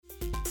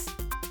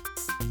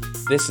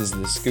This is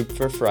The Scoop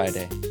for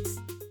Friday.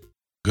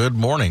 Good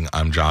morning.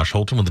 I'm Josh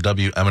Holton with the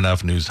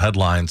WMNF News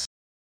headlines.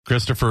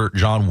 Christopher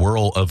John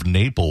Worrell of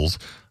Naples,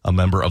 a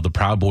member of the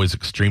Proud Boys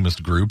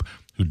extremist group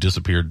who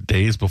disappeared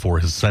days before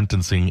his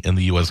sentencing in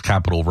the U.S.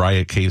 Capitol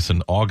riot case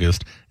in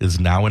August, is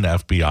now in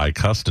FBI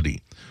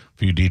custody.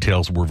 Few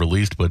details were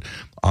released, but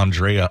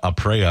Andrea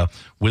Aprea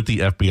with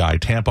the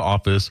FBI Tampa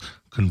office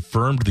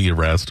confirmed the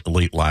arrest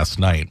late last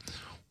night.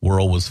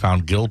 Worrell was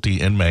found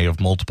guilty in May of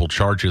multiple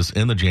charges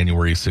in the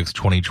January 6,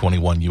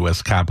 2021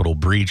 U.S. Capitol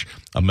breach.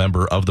 A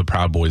member of the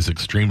Proud Boys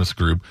extremist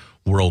group,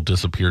 Worrell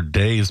disappeared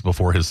days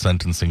before his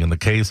sentencing in the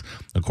case,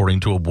 according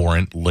to a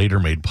warrant later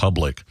made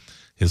public.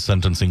 His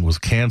sentencing was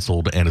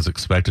canceled and is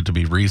expected to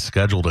be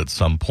rescheduled at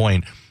some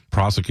point.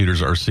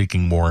 Prosecutors are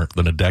seeking more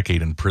than a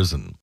decade in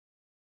prison.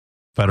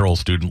 Federal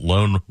student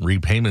loan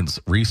repayments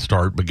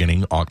restart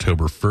beginning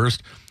October 1st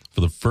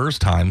for the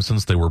first time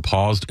since they were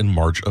paused in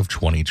March of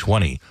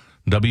 2020.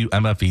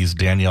 WMFE's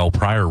Danielle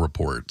Pryor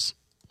reports.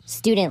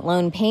 Student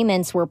loan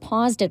payments were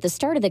paused at the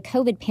start of the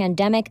COVID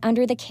pandemic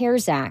under the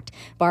CARES Act.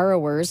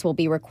 Borrowers will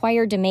be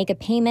required to make a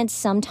payment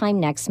sometime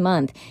next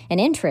month,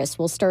 and interest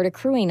will start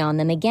accruing on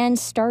them again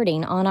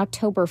starting on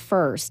October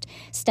 1st.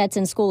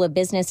 Stetson School of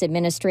Business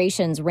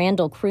Administration's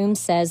Randall Kroom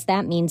says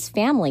that means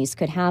families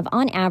could have,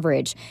 on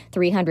average,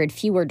 $300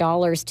 fewer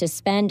to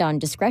spend on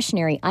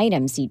discretionary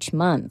items each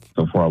month.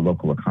 So for our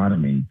local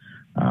economy,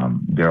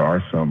 there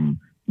are some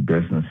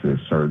businesses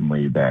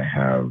certainly that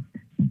have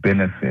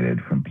benefited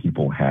from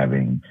people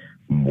having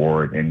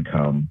more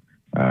income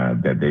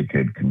that they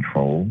could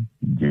control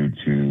due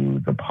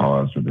to the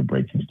pause or the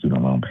break in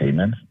student loan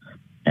payments,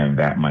 and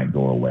that might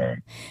go away.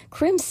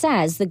 Krim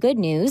says the good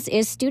news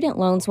is student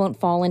loans won't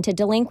fall into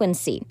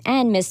delinquency,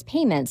 and missed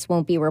payments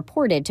won't be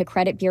reported to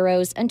credit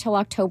bureaus until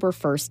October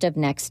 1st of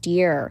next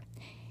year.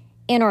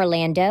 In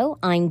Orlando,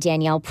 I'm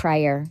Danielle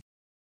Pryor.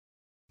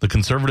 The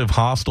conservative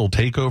hostile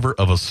takeover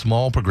of a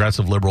small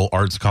progressive liberal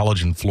arts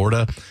college in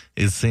Florida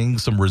is seeing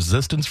some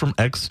resistance from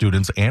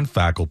ex-students and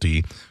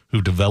faculty who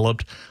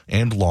developed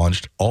and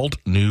launched Alt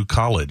New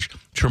College.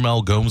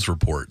 Tremel Gomes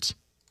reports.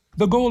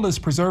 The goal is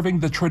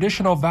preserving the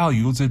traditional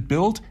values it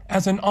built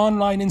as an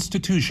online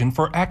institution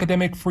for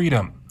academic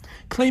freedom.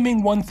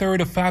 Claiming 1/3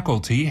 of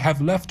faculty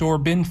have left or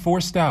been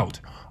forced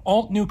out,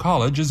 Alt New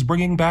College is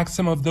bringing back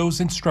some of those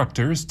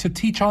instructors to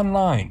teach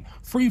online,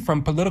 free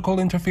from political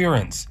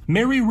interference.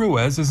 Mary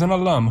Ruiz is an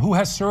alum who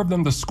has served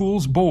on the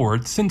school's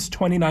board since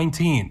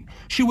 2019.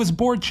 She was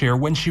board chair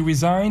when she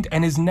resigned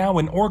and is now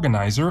an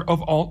organizer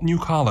of Alt New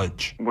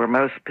College. We're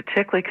most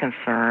particularly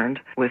concerned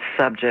with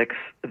subjects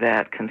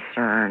that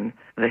concern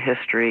the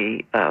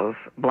history of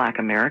Black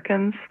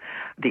Americans,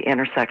 the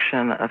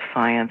intersection of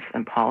science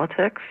and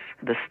politics,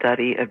 the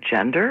study of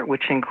gender,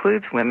 which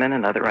includes women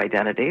and other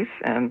identities,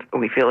 and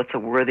we feel it's a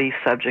worthy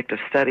subject of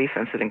study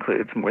since it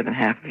includes more than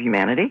half of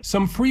humanity.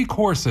 Some free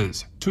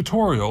courses,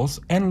 tutorials,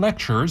 and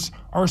lectures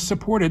are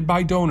supported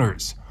by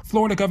donors.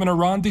 Florida Governor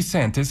Ron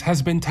DeSantis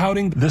has been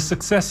touting the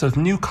success of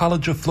New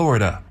College of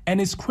Florida and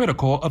is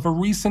critical of a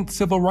recent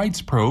civil rights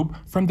probe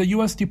from the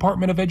U.S.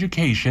 Department of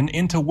Education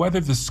into whether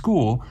the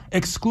school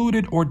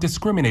excluded or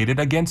discriminated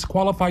against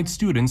qualified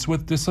students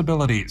with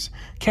disabilities,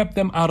 kept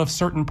them out of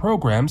certain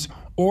programs,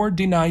 or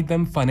denied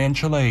them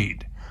financial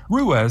aid.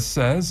 Ruiz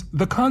says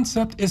the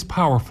concept is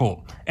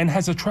powerful and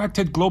has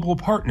attracted global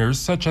partners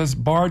such as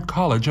Bard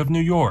College of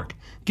New York,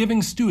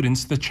 giving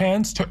students the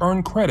chance to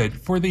earn credit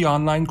for the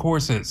online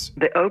courses.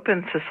 The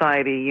Open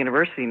Society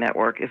University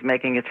Network is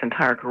making its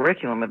entire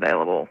curriculum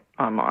available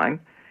online.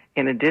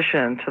 In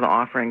addition to the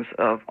offerings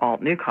of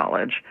Alt New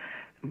College,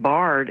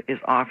 Bard is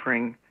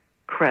offering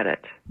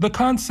credit. The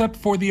concept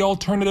for the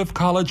alternative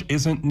college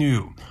isn't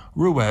new.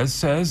 Ruiz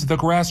says the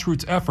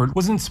grassroots effort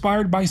was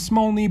inspired by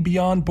Smolny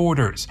Beyond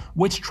Borders,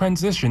 which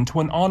transitioned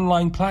to an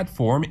online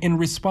platform in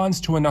response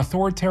to an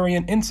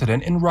authoritarian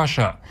incident in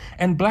Russia,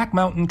 and Black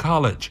Mountain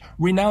College,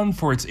 renowned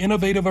for its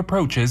innovative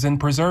approaches in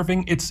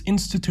preserving its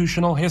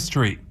institutional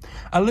history.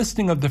 A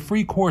listing of the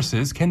free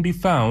courses can be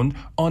found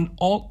on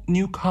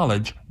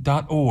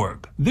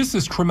altnewcollege.org. This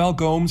is Tremel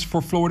Gomes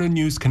for Florida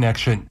News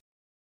Connection.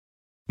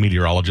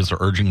 Meteorologists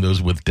are urging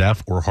those with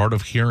deaf or hard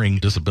of hearing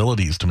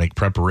disabilities to make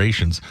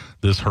preparations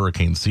this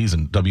hurricane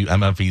season.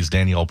 WMFE's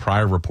Danielle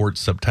Pryor reports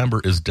September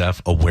is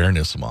Deaf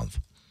Awareness Month.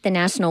 The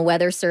National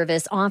Weather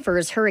Service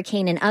offers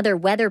hurricane and other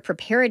weather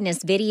preparedness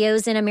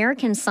videos in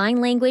American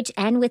Sign Language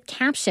and with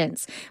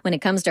captions. When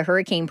it comes to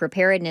hurricane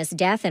preparedness,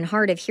 deaf and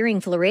hard of hearing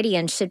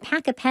Floridians should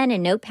pack a pen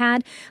and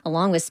notepad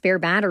along with spare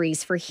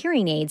batteries for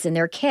hearing aids in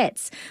their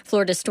kits.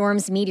 Florida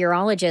Storms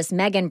meteorologist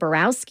Megan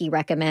Borowski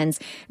recommends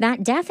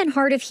that deaf and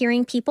hard of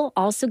hearing people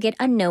also get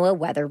a NOAA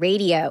weather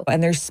radio.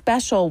 And there's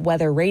special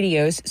weather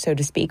radios, so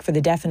to speak, for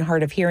the deaf and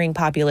hard of hearing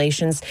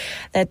populations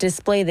that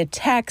display the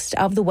text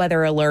of the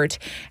weather alert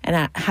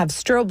and have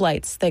strobe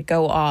lights that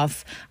go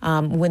off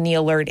when the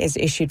alert is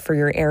issued for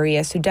your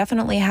area. So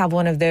definitely have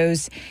one of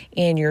those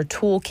in your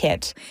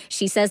toolkit.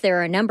 She says there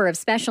are a number of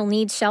special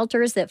needs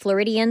shelters that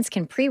Floridians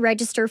can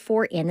pre-register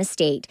for in the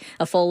state.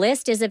 A full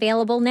list is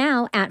available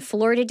now at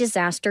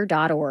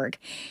floridadisaster.org.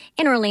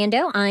 In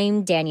Orlando,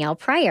 I'm Danielle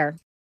Pryor.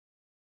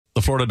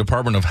 The Florida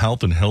Department of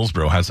Health in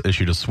Hillsborough has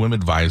issued a swim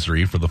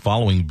advisory for the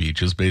following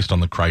beaches based on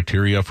the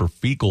criteria for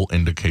fecal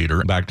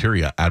indicator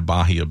bacteria at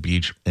Bahia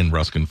Beach in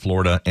Ruskin,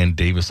 Florida, and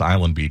Davis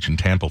Island Beach in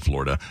Tampa,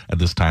 Florida. At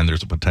this time,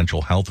 there's a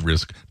potential health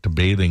risk to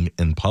bathing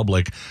in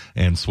public,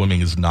 and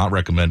swimming is not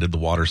recommended. The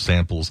water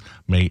samples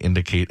may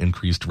indicate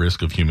increased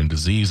risk of human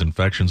disease,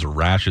 infections, or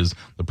rashes.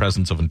 The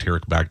presence of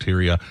enteric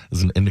bacteria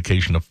is an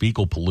indication of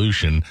fecal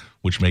pollution,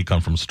 which may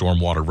come from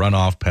stormwater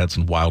runoff, pets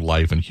and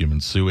wildlife, and human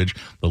sewage.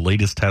 The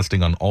latest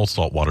testing on all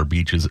saltwater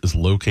beaches is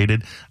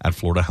located at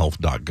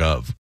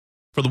floridahealth.gov.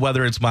 For the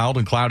weather, it's mild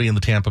and cloudy in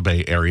the Tampa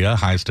Bay area.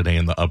 Highs today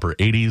in the upper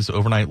 80s,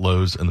 overnight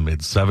lows in the mid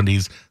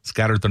 70s.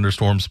 Scattered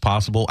thunderstorms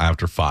possible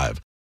after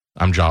 5.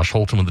 I'm Josh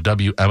Holton with the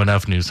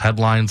WMNF News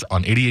headlines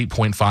on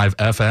 88.5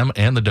 FM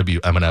and the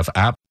WMNF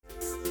app.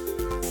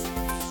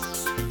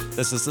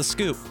 This is The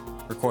Scoop,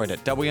 recorded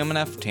at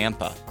WMNF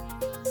Tampa.